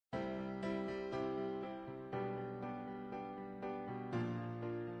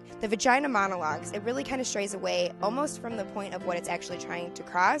The Vagina Monologues, it really kind of strays away almost from the point of what it's actually trying to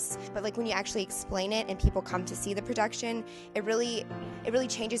cross, but like when you actually explain it and people come to see the production, it really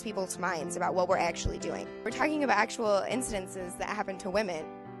changes people's minds about what we're actually doing. We're talking about actual incidences that happen to women.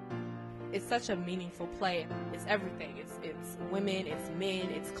 It's such a meaningful play. It's everything. It's women, it's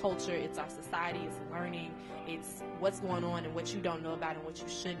men, it's culture, it's our society, it's learning, it's what's going on and what you don't know about and what you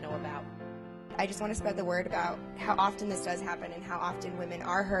should know about. I just want to spread the word about how often this does happen and how often women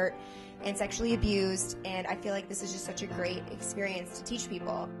are hurt and sexually abused, and I feel like this is just such a great experience to teach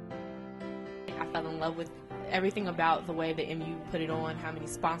people. I fell in love with everything about the way the MU put it on, how many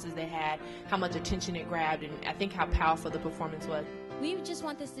sponsors they had, how much attention it grabbed, and I think how powerful the performance was. We just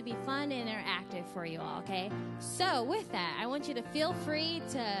want this to be fun and interactive for you all, okay? So with that, I want you to feel free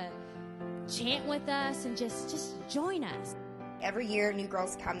to chant with us and just join us. Every year, new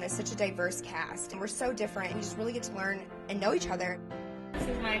girls come. There's such a diverse cast, and we're so different, and you just really get to learn and know each other. This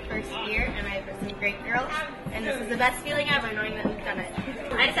is my first year, and I have some great girls, and this is the best feeling ever, knowing that we've done it.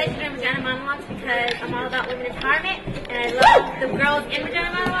 I decided to do Vagina Monologues because I'm all about women empowerment, and I love the girls in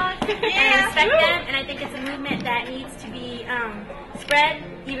Vagina Monologues, and I respect them, and I think it's a movement that needs to be spread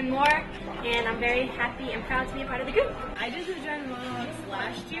even more, and I'm very happy and proud to be a part of the group. I did the Vagina Monologues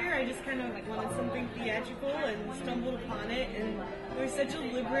last year. I just kind of wanted something theatrical and stumbled upon it, and it was such a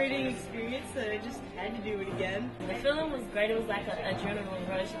liberating experience that I just had to do it again. The feeling was great. It was like an adrenaline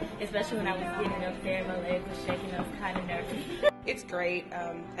rush, especially when I was getting up there, my legs were shaking, I was kind of nervous. It's great,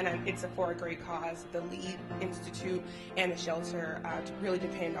 and it's for a great cause. The Lead Institute and the shelter really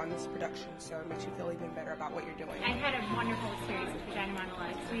depend on this production, so it makes you feel even better about what you're doing. I had a wonderful experience with Vagina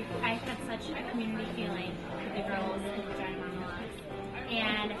Monologues. I had such a community feeling with the girls in Vagina Monologues,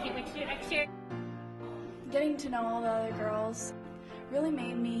 and I can't wait to do it next year. Getting to know all the other girls really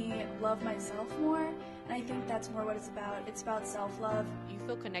made me love myself more, and I think that's more what it's about. It's about self-love. You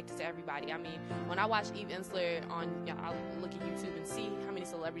feel connected to everybody. I mean, when I watch Eve Ensler I'll look at YouTube and see how many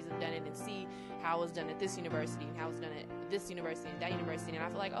celebrities have done it and see how it was done at this university and how it was done at this university and that university, and I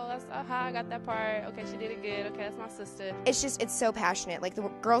feel like, oh, that's, I got that part. Okay, she did it good. Okay, that's my sister. It's so passionate. Like the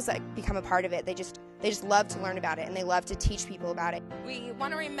girls that become a part of it, they just love to learn about it, and they love to teach people about it. We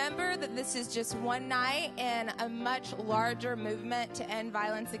want to remember that this is just one night in a much larger movement to end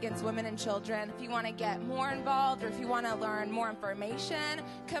violence against women and children. If you want to get more involved or if you want to learn more information,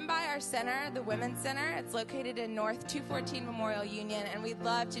 come by our center, the Women's Center. It's located in North 214 Memorial Union, and we'd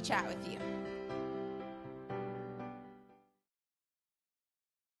love to chat with you.